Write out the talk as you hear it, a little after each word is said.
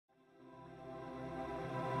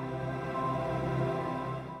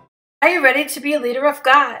Are you ready to be a leader of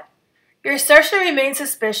God? Your assertion remains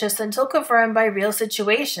suspicious until confirmed by real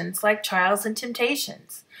situations like trials and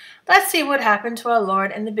temptations. Let's see what happened to our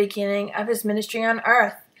Lord in the beginning of his ministry on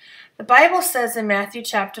earth. The Bible says in Matthew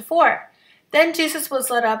chapter 4, "Then Jesus was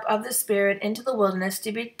led up of the Spirit into the wilderness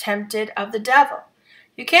to be tempted of the devil."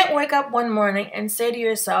 You can't wake up one morning and say to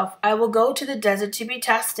yourself, "I will go to the desert to be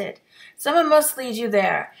tested." Someone must lead you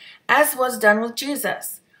there, as was done with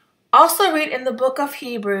Jesus. Also read in the book of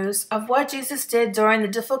Hebrews of what Jesus did during the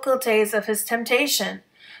difficult days of his temptation.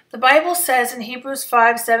 The Bible says in Hebrews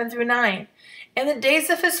 5:7-9, "In the days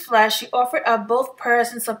of his flesh he offered up both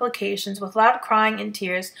prayers and supplications with loud crying and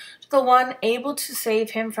tears to the one able to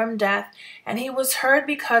save him from death, and he was heard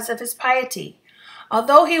because of his piety.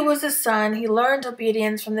 Although he was a son, he learned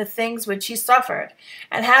obedience from the things which he suffered,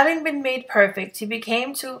 and having been made perfect, he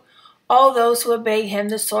became to all those who obey him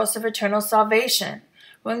the source of eternal salvation."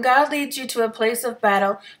 When God leads you to a place of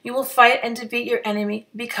battle, you will fight and defeat your enemy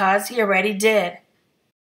because he already did.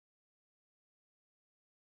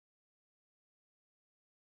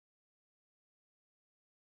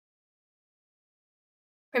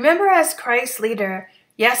 Remember, as Christ's leader,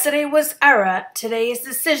 yesterday was error, today is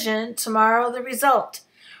decision, tomorrow the result.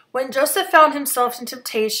 When Joseph found himself in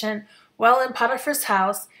temptation while in Potiphar's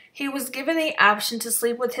house, he was given the option to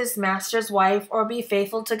sleep with his master's wife or be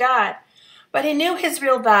faithful to God. But he knew his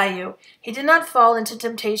real value. He did not fall into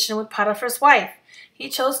temptation with Potiphar's wife. He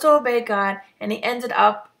chose to obey God, and he ended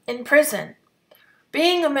up in prison.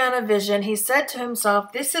 Being a man of vision, he said to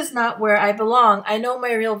himself, "This is not where I belong. I know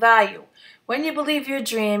my real value. When you believe your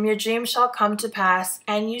dream shall come to pass,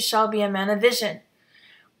 and you shall be a man of vision."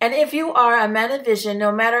 And if you are a man of vision,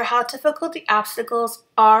 no matter how difficult the obstacles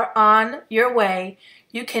are on your way,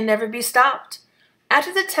 you can never be stopped.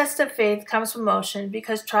 After the test of faith comes promotion,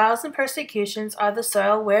 because trials and persecutions are the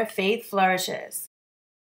soil where faith flourishes.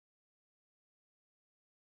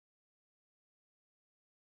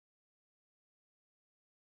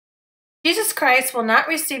 Jesus Christ will not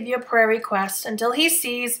receive your prayer request until he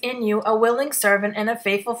sees in you a willing servant and a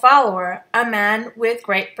faithful follower, a man with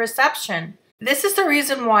great perception. This is the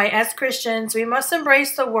reason why, as Christians, we must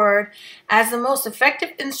embrace the Word as the most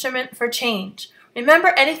effective instrument for change. Remember,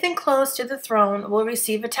 anything close to the throne will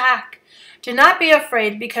receive attack. Do not be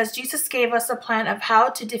afraid, because Jesus gave us a plan of how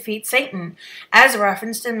to defeat Satan, as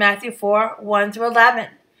referenced in Matthew 4:1-11.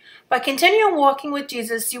 By continuing walking with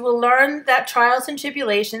Jesus, you will learn that trials and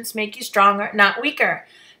tribulations make you stronger, not weaker,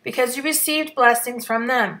 because you received blessings from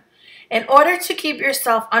them. In order to keep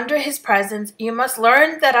yourself under his presence, you must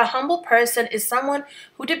learn that a humble person is someone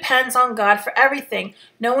who depends on God for everything,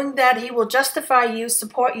 knowing that he will justify you,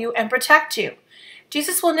 support you, and protect you.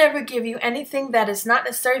 Jesus will never give you anything that is not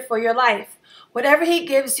necessary for your life. Whatever he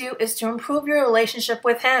gives you is to improve your relationship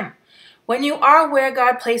with him. When you are where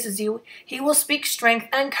God places you, he will speak strength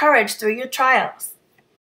and courage through your trials.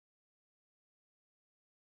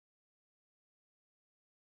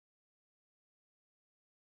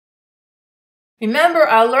 Remember,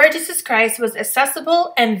 our Lord Jesus Christ was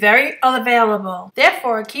accessible and very available.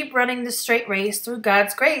 Therefore, keep running the straight race through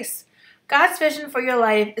God's grace. God's vision for your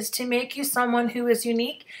life is to make you someone who is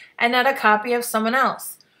unique and not a copy of someone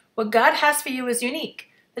else. What God has for you is unique.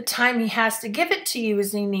 The time he has to give it to you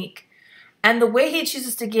is unique. And the way he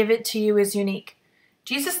chooses to give it to you is unique.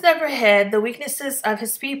 Jesus never hid the weaknesses of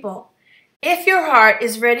his people. If your heart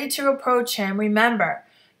is ready to approach him, remember,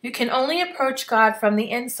 you can only approach God from the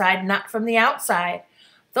inside, not from the outside.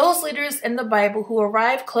 Those leaders in the Bible who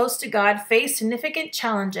arrived close to God faced significant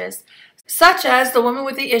challenges, such as the woman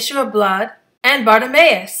with the issue of blood, and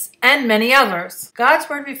Bartimaeus, and many others. God's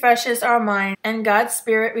word refreshes our mind, and God's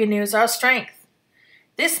Spirit renews our strength.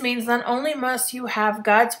 This means not only must you have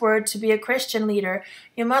God's word to be a Christian leader,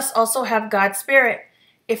 you must also have God's Spirit.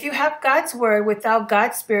 If you have God's word without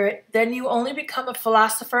God's Spirit, then you only become a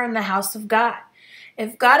philosopher in the house of God.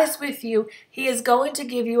 If God is with you, he is going to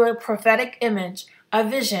give you a prophetic image, a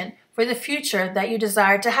vision for the future that you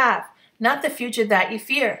desire to have, not the future that you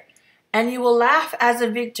fear. And you will laugh as a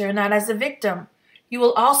victor, not as a victim. You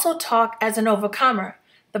will also talk as an overcomer.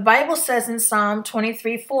 The Bible says in Psalm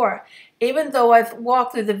 23:4, "Even though I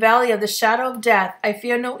walk through the valley of the shadow of death, I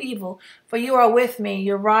fear no evil, for you are with me.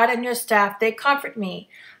 Your rod and your staff, they comfort me."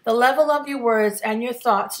 The level of your words and your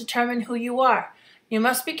thoughts determine who you are. You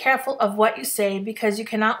must be careful of what you say, because you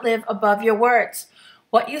cannot live above your words.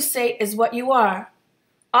 What you say is what you are.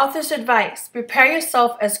 Author's advice: prepare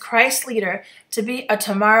yourself as Christ's leader to be a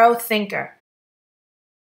tomorrow thinker.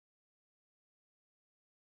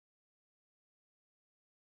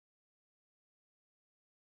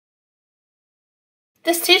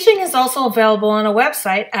 This teaching is also available on a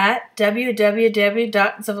website at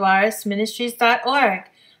www.zavlarisministries.org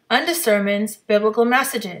under Sermons, Biblical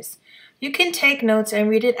Messages. You can take notes and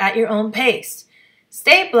read it at your own pace.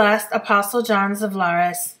 Stay blessed, Apostle John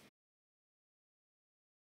Zavlaris.